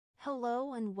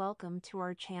Hello and welcome to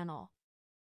our channel.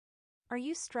 Are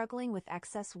you struggling with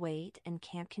excess weight and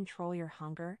can't control your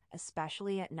hunger,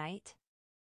 especially at night?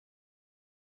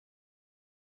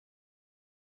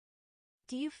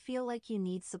 Do you feel like you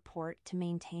need support to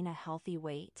maintain a healthy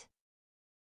weight?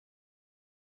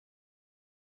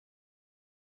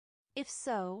 If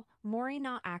so,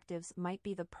 Moringa Actives might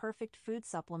be the perfect food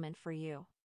supplement for you.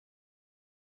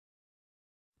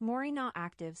 Moringa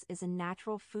Actives is a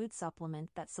natural food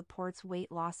supplement that supports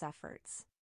weight loss efforts.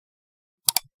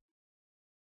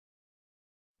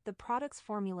 The product's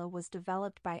formula was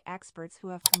developed by experts who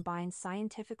have combined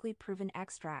scientifically proven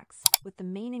extracts, with the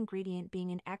main ingredient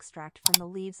being an extract from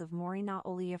the leaves of Moringa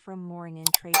oleoderma moringa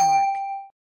trademark.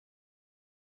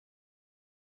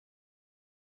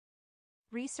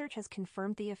 Research has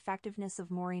confirmed the effectiveness of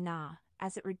Moringa,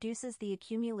 as it reduces the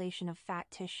accumulation of fat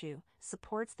tissue,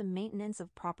 supports the maintenance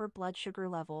of proper blood sugar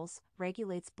levels,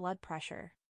 regulates blood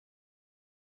pressure,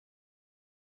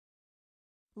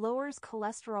 lowers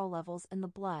cholesterol levels in the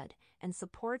blood, and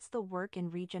supports the work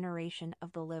and regeneration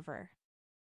of the liver.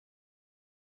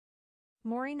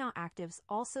 Moringa Actives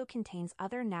also contains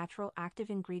other natural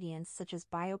active ingredients such as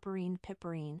bioperine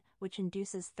piperine, which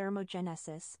induces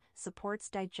thermogenesis, supports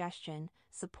digestion,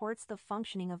 supports the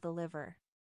functioning of the liver,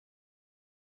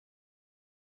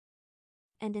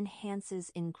 and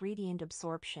enhances ingredient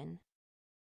absorption.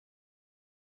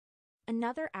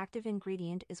 Another active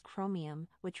ingredient is chromium,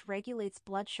 which regulates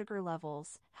blood sugar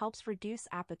levels, helps reduce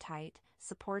appetite,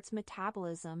 supports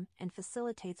metabolism, and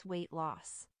facilitates weight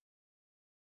loss.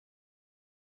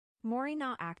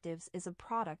 Moringa Actives is a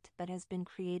product that has been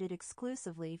created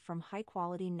exclusively from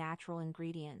high-quality natural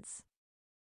ingredients.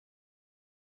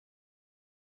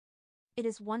 It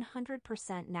is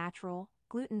 100% natural,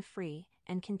 gluten-free,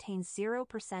 and contains 0%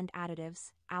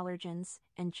 additives, allergens,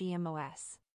 and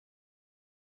GMOs.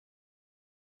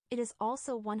 It is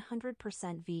also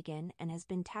 100% vegan and has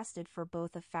been tested for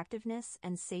both effectiveness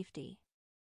and safety.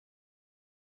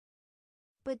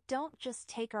 But don't just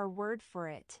take our word for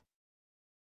it.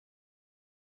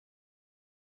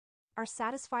 Our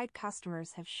satisfied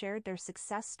customers have shared their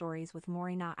success stories with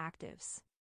Moringa Actives.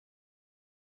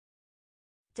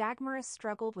 Dagmara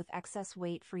struggled with excess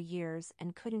weight for years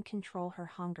and couldn't control her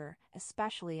hunger,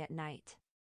 especially at night.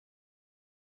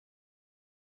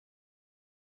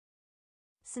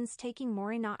 Since taking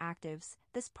Moringa Actives,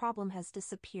 this problem has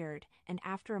disappeared, and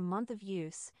after a month of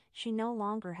use, she no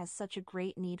longer has such a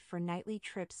great need for nightly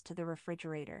trips to the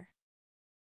refrigerator.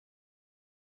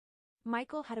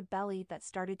 Michael had a belly that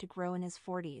started to grow in his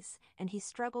 40s, and he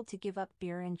struggled to give up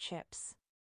beer and chips.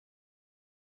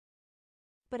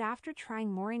 But after trying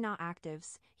Moringa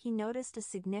Actives, he noticed a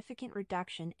significant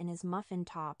reduction in his muffin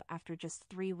top after just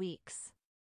 3 weeks.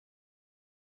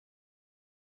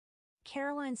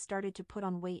 Caroline started to put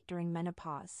on weight during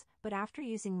menopause, but after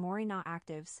using Moringa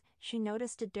Actives, she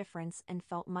noticed a difference and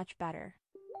felt much better.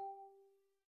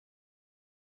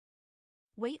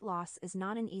 Weight loss is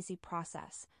not an easy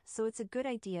process, so it's a good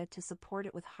idea to support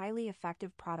it with highly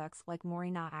effective products like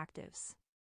Moringa Actives.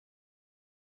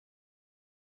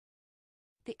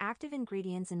 The active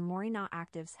ingredients in Moringa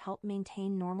Actives help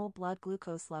maintain normal blood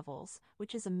glucose levels,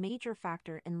 which is a major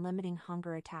factor in limiting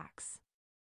hunger attacks.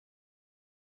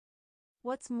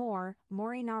 What's more,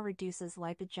 Moringa reduces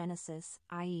lipogenesis,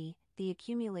 i.e., the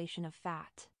accumulation of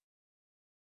fat.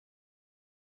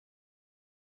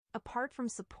 Apart from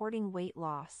supporting weight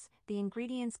loss, the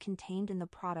ingredients contained in the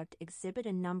product exhibit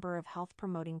a number of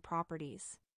health-promoting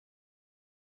properties.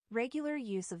 Regular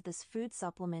use of this food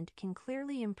supplement can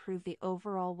clearly improve the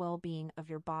overall well-being of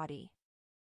your body.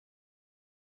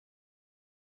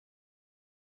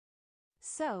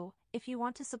 So, if you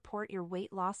want to support your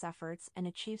weight loss efforts and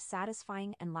achieve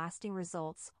satisfying and lasting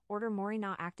results, order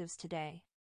Moringa Actives today.